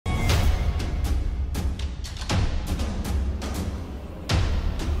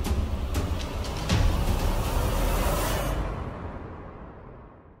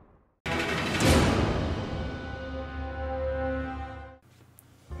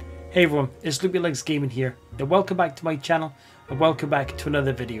Hey everyone, it's Loopylugs Gaming here, and welcome back to my channel, and welcome back to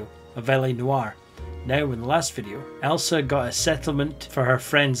another video of LA Noire. Now, in the last video, Elsa got a settlement for her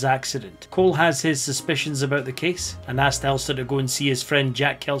friend's accident. Cole has his suspicions about the case, and asked Elsa to go and see his friend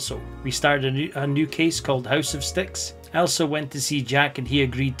Jack Kelso. We started a new case called House of Sticks. Elsa went to see Jack and he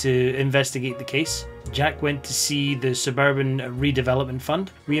agreed to investigate the case. Jack went to see the Suburban Redevelopment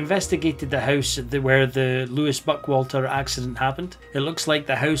Fund. We investigated the house where the Lewis Buckwalter accident happened. It looks like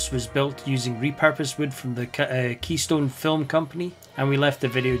the house was built using repurposed wood from the Keystone Film Company, and we left the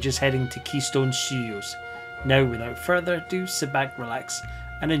video just heading to Keystone Studios. Now, without further ado, sit back, relax,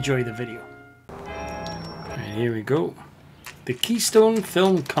 and enjoy the video. Alright, here we go. The Keystone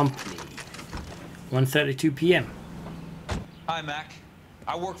Film Company, 1:32 PM. Hi, Mac.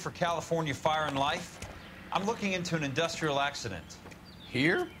 I work for California Fire and Life. I'm looking into an industrial accident.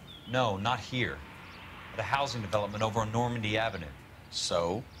 Here? No, not here. At a housing development over on Normandy Avenue.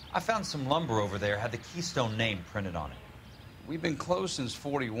 So? I found some lumber over there, had the Keystone name printed on it. We've been closed since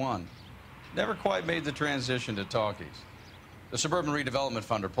 '41. Never quite made the transition to talkies. The Suburban Redevelopment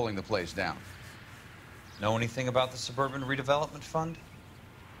Fund are pulling the place down. Know anything about the Suburban Redevelopment Fund?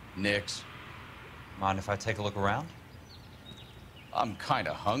 Nix. Mind if I take a look around? I'm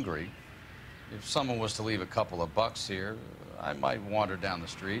kinda hungry. If someone was to leave a couple of bucks here, I might wander down the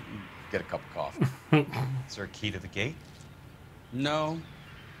street and get a cup of coffee. Is there a key to the gate? No.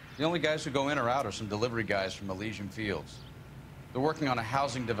 The only guys who go in or out are some delivery guys from Elysian Fields. They're working on a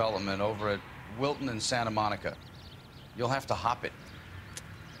housing development over at Wilton and Santa Monica. You'll have to hop it.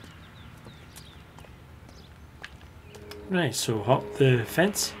 Right, so hop the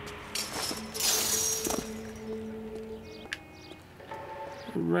fence.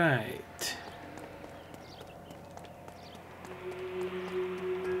 Right.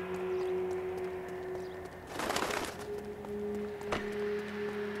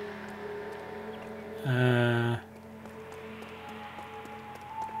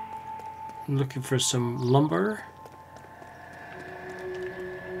 I'm looking for some lumber.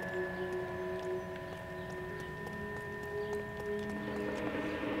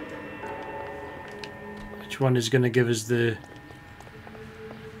 Which one is going to give us the...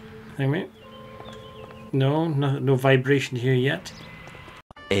 No vibration here yet.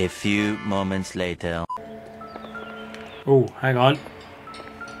 A few moments later. Oh, hang on.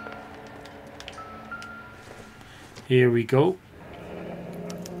 Here we go.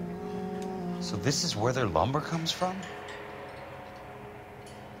 So this is where their lumber comes from?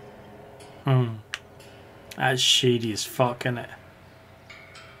 That's shady as fuck, isn't it?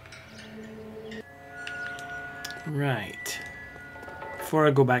 Right. Before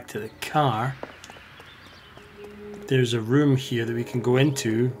I go back to the car, there's a room here that we can go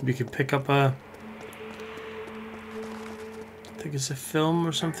into. We can pick up a... I think it's a film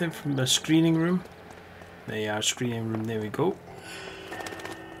or something from a screening room. There you are, screening room, there we go.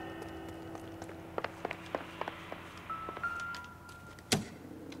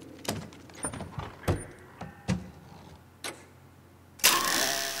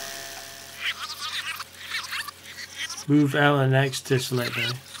 Move L and X to select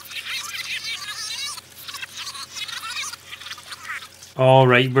that.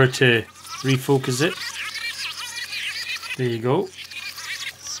 Alright, we're to refocus it. There you go.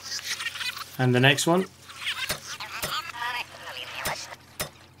 And the next one.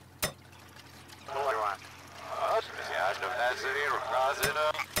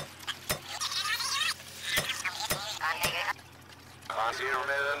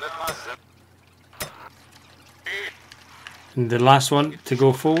 And the last one to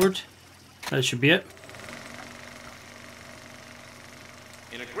go forward. That should be it.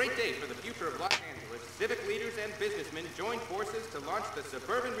 In a great day for the future of Los Angeles, civic leaders and businessmen joined forces to launch the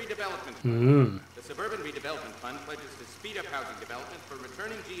Suburban Redevelopment Fund. The Suburban Redevelopment Fund pledges to speed up housing development for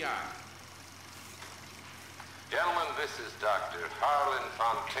returning GIs. Gentlemen, this is Dr. Harlan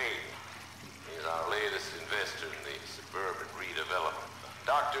Fontaine. He's our latest investor in the Suburban Redevelopment Fund.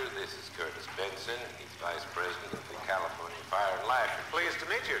 Doctor, this is Curtis Benson. He's Vice President of the California Fire and Life. Pleased to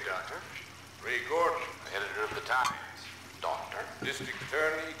meet you, Doctor. Ray Gordon, editor of the Times. Doctor. District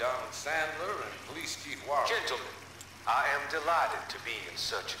Attorney Don Sandler and Police Chief Warren. Gentlemen, I am delighted to be in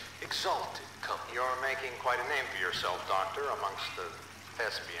such exalted company. You're making quite a name for yourself, Doctor, amongst the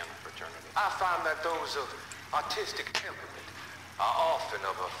thespian fraternity. I find that those of artistic temperament are often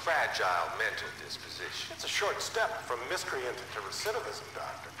of a fragile mental disposition. It's a short step from miscreant to recidivism,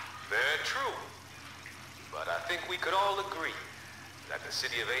 Doctor. Very true. But I think we could all agree that the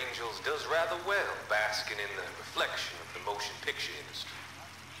City of Angels does rather well basking in the reflection of the motion picture industry.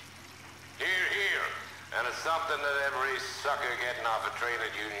 Hear, hear. And it's something that every sucker getting off a train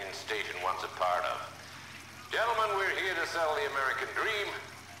at Union Station wants a part of. Gentlemen, we're here to sell the American dream,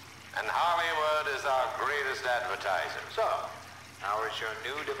 and Hollywood is our greatest advertiser. So, how is your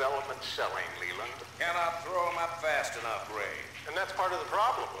new development selling, Leland? Cannot throw them up fast enough, Ray. And that's part of the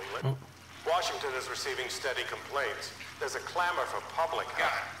problem, Leland. Washington is receiving steady complaints. There's a clamor for public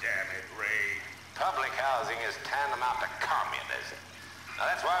God housing. damn it, Ray. Public housing is tantamount to communism. Now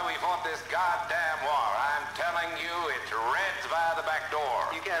that's why we fought this goddamn war. I'm telling you, it's Reds via the back door.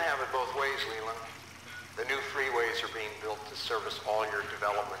 You can't have it both ways, Leland. The new freeways are being built to service all your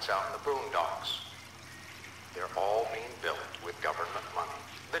developments out in the boondocks. They're all being built with government money.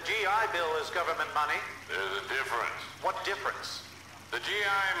 The GI Bill is government money. There's a difference. What difference? The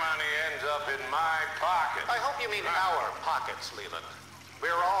GI money ends up in my pocket. I hope you mean our pockets, Leland.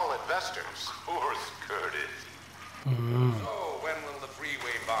 We're all investors. Of course, Curtis. So, when will the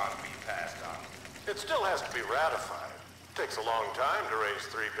freeway bond be passed on? It still has to be ratified. It takes a long time to raise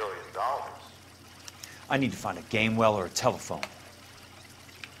 $3 billion. I need to find a game well or a telephone.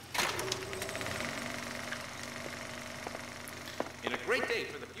 In a great day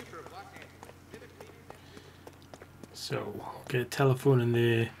for the future of Los Angeles. So, get a telephone in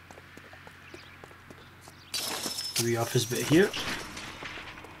the office bit here.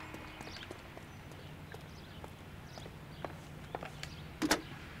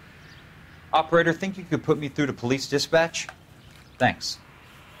 Operator, think you could put me through to police dispatch? Thanks.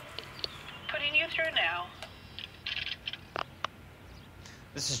 Putting you through now.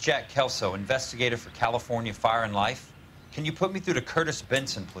 This is Jack Kelso, investigator for California Fire and Life. Can you put me through to Curtis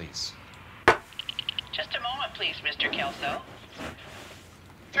Benson, please? Just a moment, please, Mr. Kelso.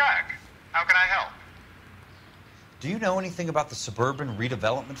 Jack, how can I help? Do you know anything about the Suburban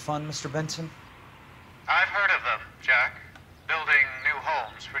Redevelopment Fund, Mr. Benson? I've heard of them, Jack. Building new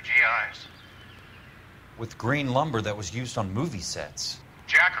homes for GIs. With green lumber that was used on movie sets.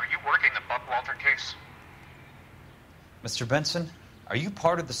 Jack, are you working the Buckwalter case? Mr. Benson, are you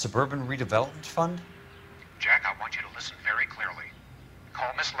part of the Suburban Redevelopment Fund? Jack, I want you to listen very clearly.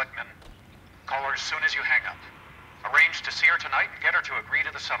 Call Miss Lickman. Call her as soon as you hang up. Arrange to see her tonight and get her to agree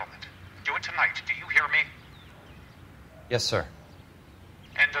to the settlement. Do it tonight. Do you hear me? Yes, sir.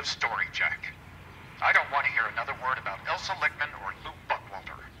 End of story, Jack. I don't want to hear another word about Elsa Lickman or Lou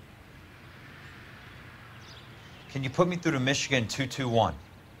Buckwalter. Can you put me through to Michigan 221?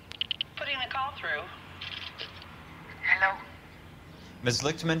 Putting the call through. Hello? Ms.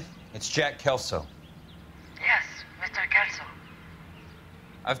 Lichtman, it's Jack Kelso. Yes, Mr. Kelso.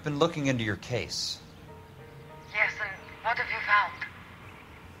 I've been looking into your case. Yes, and what have you found?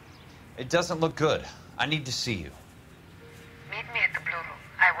 It doesn't look good. I need to see you. Meet me at the Blue Room.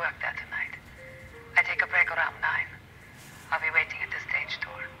 I work there tonight. I take a break around 9. I'll be waiting at the stage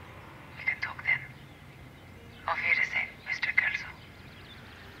door. We can talk then. Auf Wiedersehen, Mr. Kelso.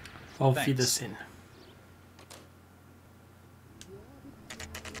 Auf Thanks. Wiedersehen.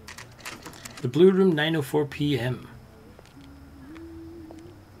 The Blue Room, 9:04 p.m.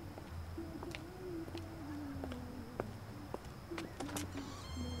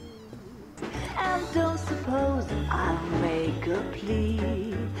 And don't suppose I'll make a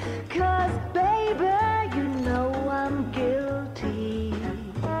plea, 'cause baby, you know I'm guilty.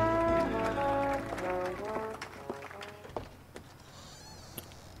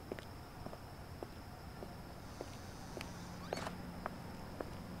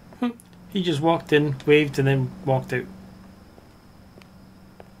 He just walked in, waved, and then walked out.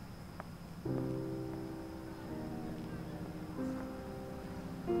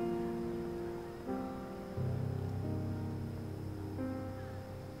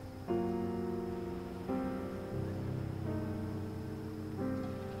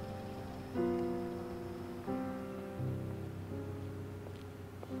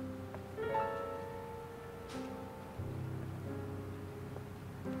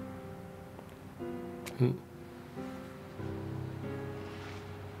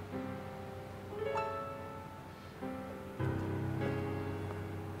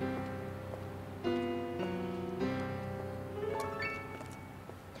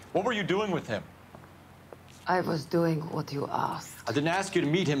 What were you doing with him? I was doing what you asked. I didn't ask you to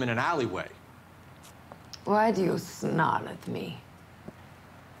meet him in an alleyway. Why do you snarl at me?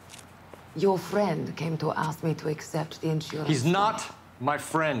 Your friend came to ask me to accept the insurance. He's not my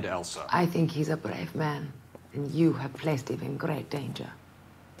friend, Elsa. I think he's a brave man, and you have placed him in great danger.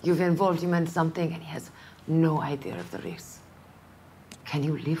 You've involved him in something, and he has no idea of the risk. Can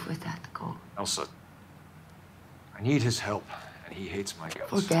you live with that, Cole? Elsa, I need his help, and he hates my guts.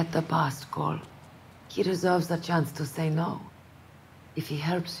 Forget the past, Cole. He deserves a chance to say no. If he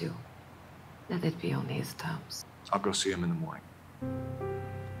helps you, Let it be on his terms. I'll go see him in the morning.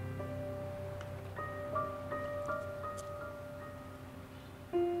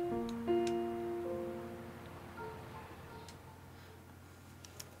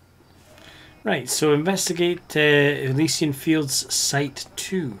 Right, so investigate Elysian Fields Site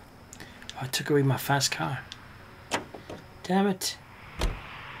 2. Oh, I took away my fast car. Damn it.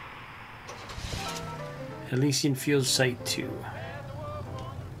 Elysian Fields Site 2.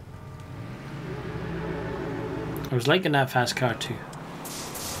 I was liking that fast car too.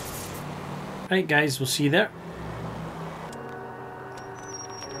 Right guys, we'll see you there.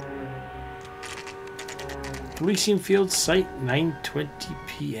 Elysian Fields Site, 9:20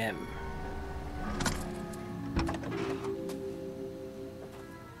 p.m.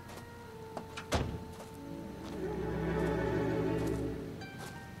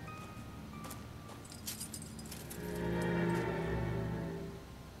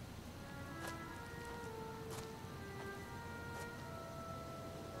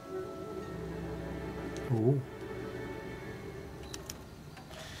 Ooh.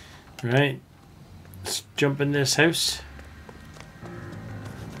 Right, let's jump in this house.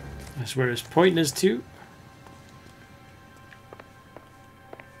 That's where his point is to.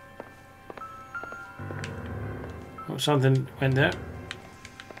 Oh, something went there.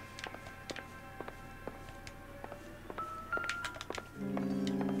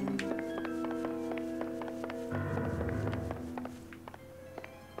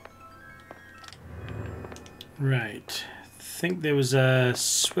 Right, I think there was a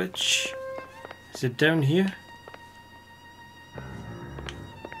switch. Is it down here?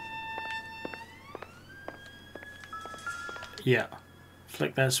 Yeah,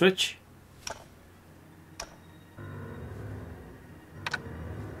 flick that switch.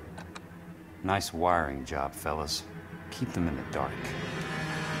 Nice wiring job, fellas. Keep them in the dark.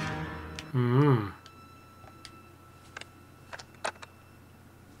 Hmm.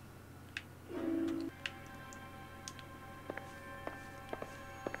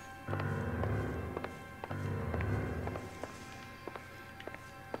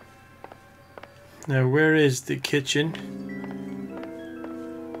 Now, where is the kitchen?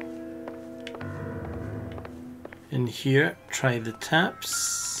 In here, try the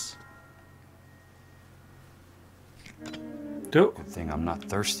taps. Oh. Good thing I'm not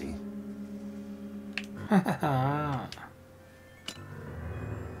thirsty. Alright,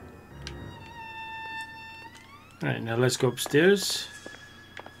 now let's go upstairs.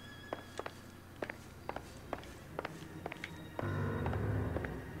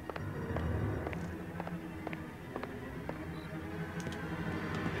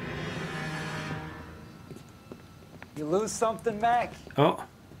 You lose something, Mac? Oh.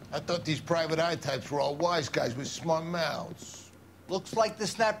 I thought these private eye types were all wise guys with smart mouths. Looks like the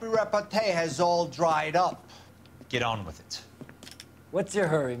snappy repartee has all dried up. Get on with it. What's your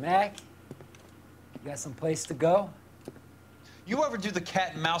hurry, Mac? You got some place to go? You ever do the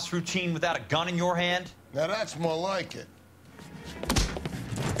cat and mouse routine without a gun in your hand? Now that's more like it.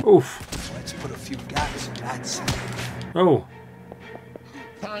 Oof. Let's put a few gaps in that side. Oh.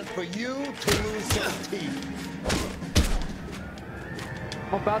 Time for you to lose some teeth.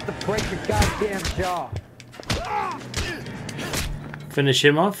 I'm about to break your goddamn jaw. Finish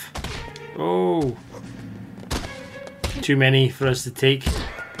him off. Oh. Too many for us to take.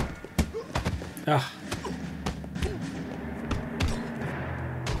 Ah.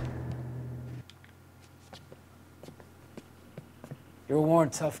 You're a worn,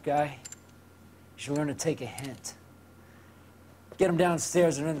 tough guy. You should learn to take a hint. Get him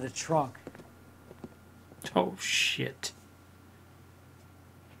downstairs and into the trunk. Oh, shit.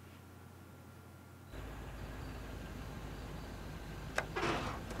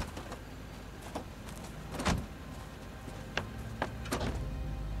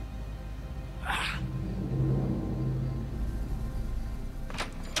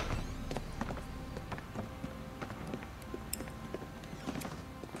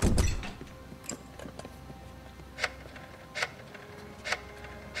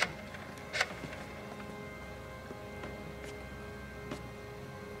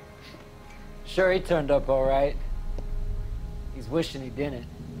 Sure, he turned up all right. He's wishing he didn't.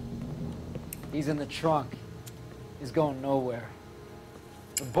 He's in the trunk. He's going nowhere.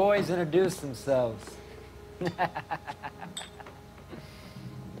 The boys introduced themselves.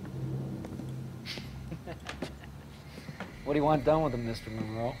 What do you want done with him, Mr.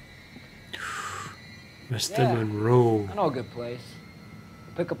 Monroe? Mr. Monroe. I know a good place.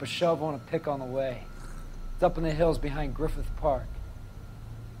 Pick up a shovel and a pick on the way. It's up in the hills behind Griffith Park.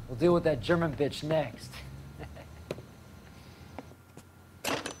 We'll deal with that German bitch next.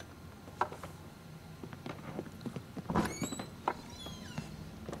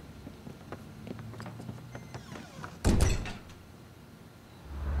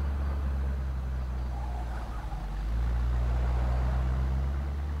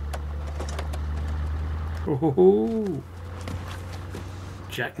 Oh,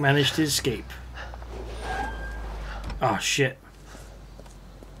 Jack managed to escape. Oh shit.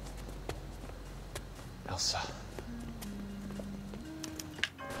 Elsa.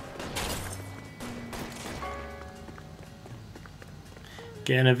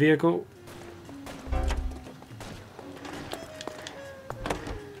 Get in a vehicle.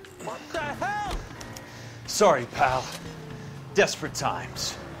 What the hell? Sorry, pal. Desperate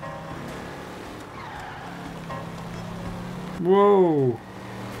times. Whoa.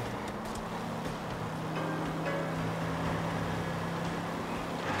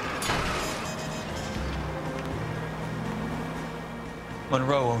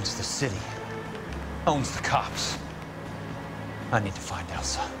 Monroe owns the city. Owns the cops. I need to find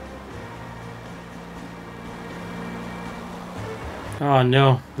Elsa. Oh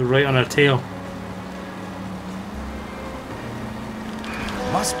no, they're right on her tail.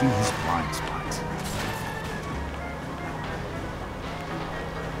 Must be his blind spot.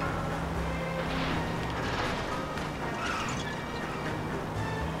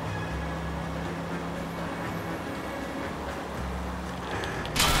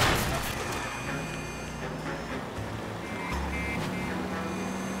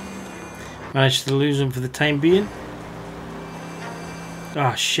 Managed to lose them for the time being.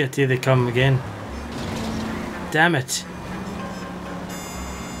 Ah, shit, here they come again. Damn it.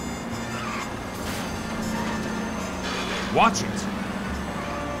 Watch it.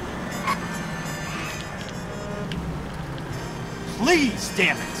 Please,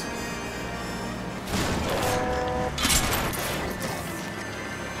 damn it.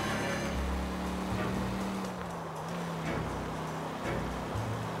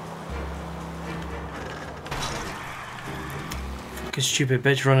 Fucking stupid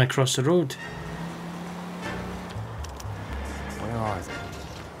bitch running across the road. Where are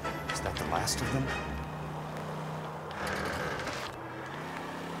they? Is that the last of them?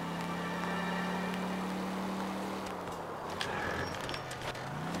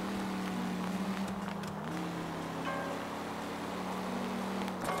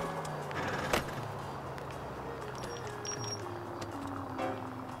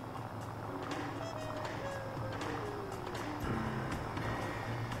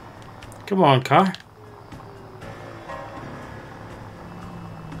 Come on, car.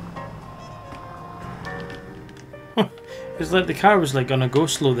 It's like the car was like gonna go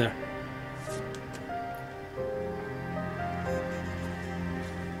slow there.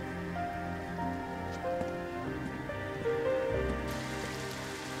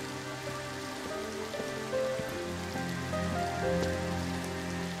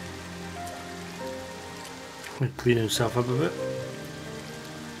 Clean himself up a bit.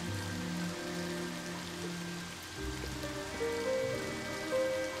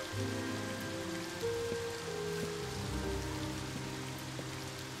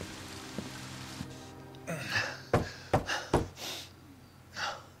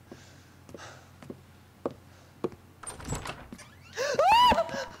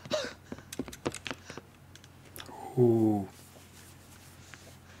 Ooh.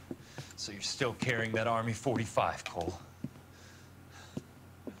 So you're still carrying that Army 45, Cole?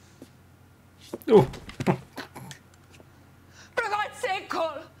 Oh. For God's sake,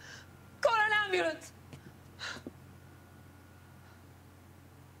 Cole! Call an ambulance!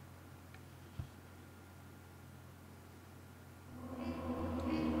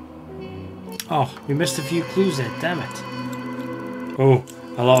 Oh, we missed a few clues there, damn it. Oh,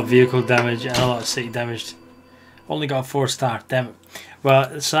 a lot of vehicle damage and a lot of city damage. Only got a 4-star, damn it.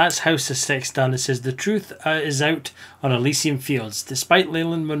 Well, so that's House of Six done. It says the truth is out on Elysium Fields, despite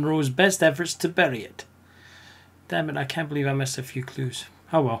Leland Monroe's best efforts to bury it. Damn it, I can't believe I missed a few clues.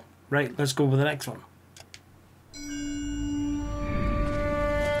 Oh well. Right, let's go with the next one.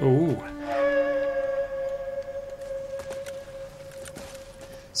 Ooh.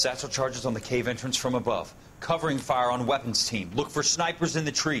 Satchel charges on the cave entrance from above. Covering fire on weapons team. Look for snipers in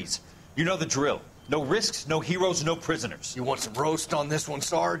the trees. You know the drill. No risks, no heroes, no prisoners. You want some roast on this one,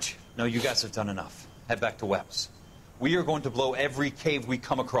 Sarge? No, you guys have done enough. Head back to Webb's. We are going to blow every cave we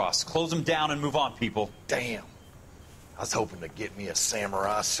come across. Close them down and move on, people. Damn. I was hoping to get me a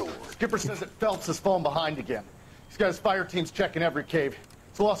samurai sword. Skipper says that Phelps has fallen behind again. He's got his fire teams checking every cave.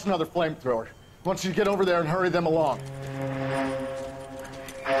 He's lost another flamethrower. He wants you to get over there and hurry them along.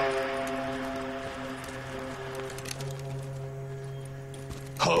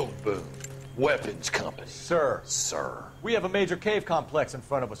 Oh, boom. Weapons company. Sir. Sir. We have a major cave complex in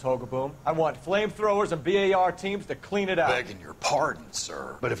front of us, Hogaboom. I want flamethrowers and BAR teams to clean it out. Begging your pardon,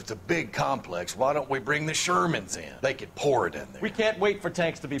 sir. But if it's a big complex, why don't we bring the Shermans in? They could pour it in there. We can't wait for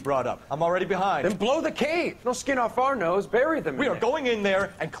tanks to be brought up. I'm already behind. Then blow the cave. No skin off our nose. Bury them. We are going in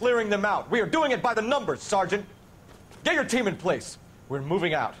there and clearing them out. We are doing it by the numbers, Sergeant. Get your team in place. We're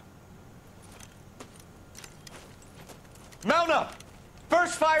moving out. Mount up!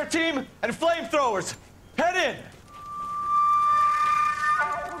 First fire team and flamethrowers! Head in!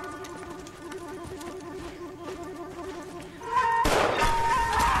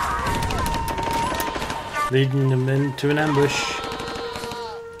 Leading them into an ambush.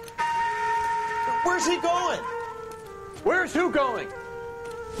 Where's he going? Where's who going?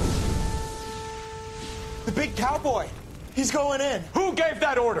 The big cowboy. He's going in. Who gave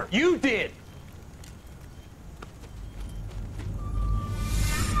that order? You did.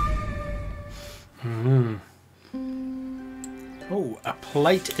 Oh, a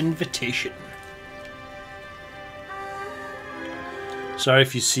polite invitation. Sorry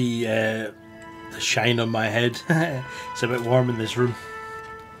if you see the shine on my head. It's a bit warm in this room.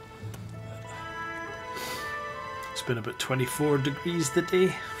 It's been about 24 degrees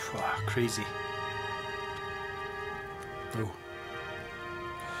today. Oh, crazy. Oh.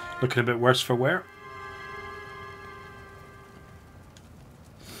 Looking a bit worse for wear.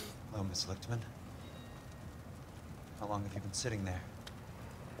 Hello, Miss Lichtman. How long have you been sitting there?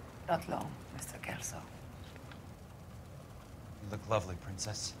 Not long, Mr. Kelso. You look lovely,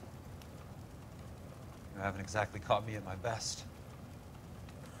 Princess. You haven't exactly caught me at my best.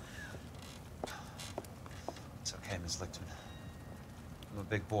 It's okay, Miss Lichtman. I'm a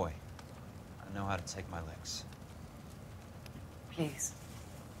big boy. I know how to take my licks. Please,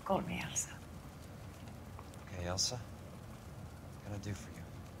 call me Elsa. Okay, Elsa? What can I do for you?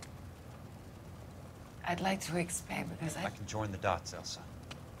 I'd like to explain because I can join the dots, Elsa.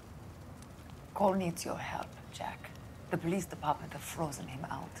 Cole needs your help, Jack. The police department have frozen him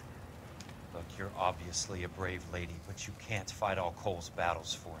out. Look, you're obviously a brave lady, but you can't fight all Cole's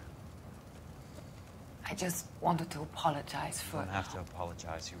battles for him. I just wanted to apologize for... You don't have to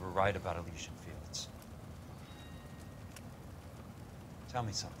apologize. You were right about Elysian Fields. Tell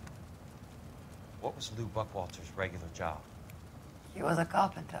me something. What was Lou Buckwalter's regular job? He was a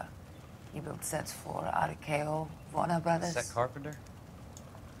carpenter. He built sets for RKO, Warner Brothers. Set carpenter?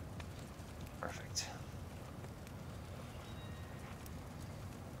 Perfect.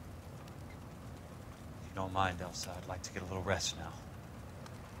 If you don't mind, Elsa, I'd like to get a little rest now.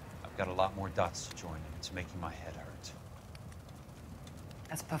 I've got a lot more dots to join, and it's making my head hurt.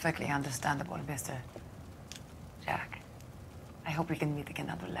 That's perfectly understandable, Mr. Jack. I hope we can meet again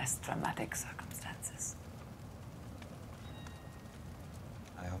under less dramatic circumstances.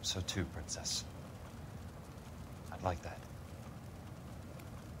 I hope so too, Princess. I'd like that.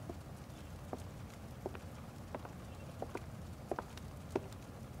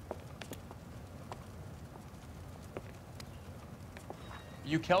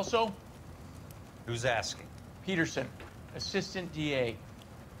 You Kelso? Who's asking? Peterson, assistant DA.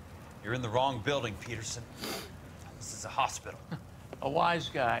 You're in the wrong building, Peterson. This is a hospital. A wise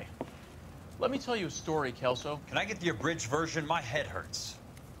guy. Let me tell you a story, Kelso. Can I get the abridged version? My head hurts.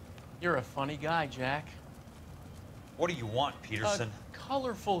 You're a funny guy, Jack. What do you want, Peterson? A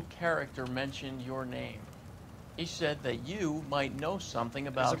colorful character mentioned your name. He said that you might know something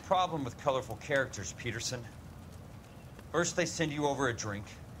about... There's a problem with colorful characters, Peterson. First they send you over a drink,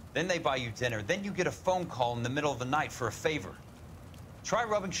 then they buy you dinner, then you get a phone call in the middle of the night for a favor. Try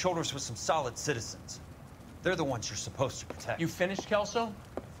rubbing shoulders with some solid citizens. They're the ones you're supposed to protect. You finished, Kelso?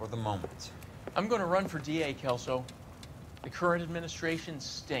 For the moment. I'm going to run for DA, Kelso. The current administration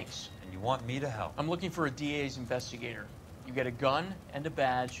stinks. And you want me to help? I'm looking for a DA's investigator. You get a gun and a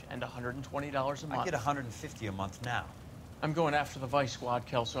badge and $120 a month. I get $150 a month now. I'm going after the Vice Squad,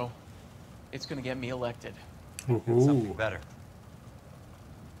 Kelso. It's going to get me elected. Something better.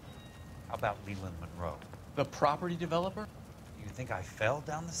 How about Leland Monroe? The property developer? You think I fell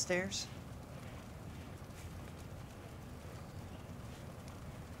down the stairs?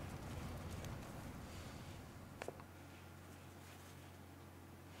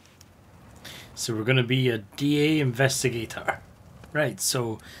 So we're going to be a DA investigator. Right,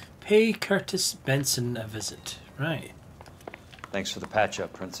 so pay Curtis Benson a visit. Right. Thanks for the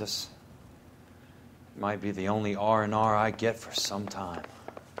patch-up, Princess. Might be the only R&R I get for some time.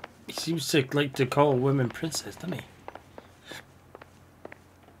 He seems to like to call women princess, doesn't he?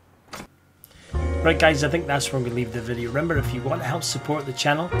 Right guys, I think that's where I'm going to leave the video. Remember, if you want to help support the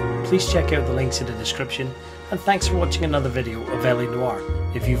channel, please check out the links in the description. And thanks for watching another video of LA Noire.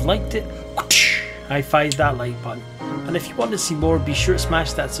 If you've liked it, high five that like button. And if you want to see more, be sure to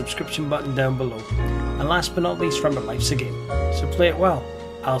smash that subscription button down below. And last but not least, remember, life's a game, so play it well.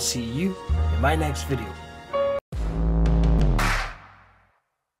 I'll see you in my next video.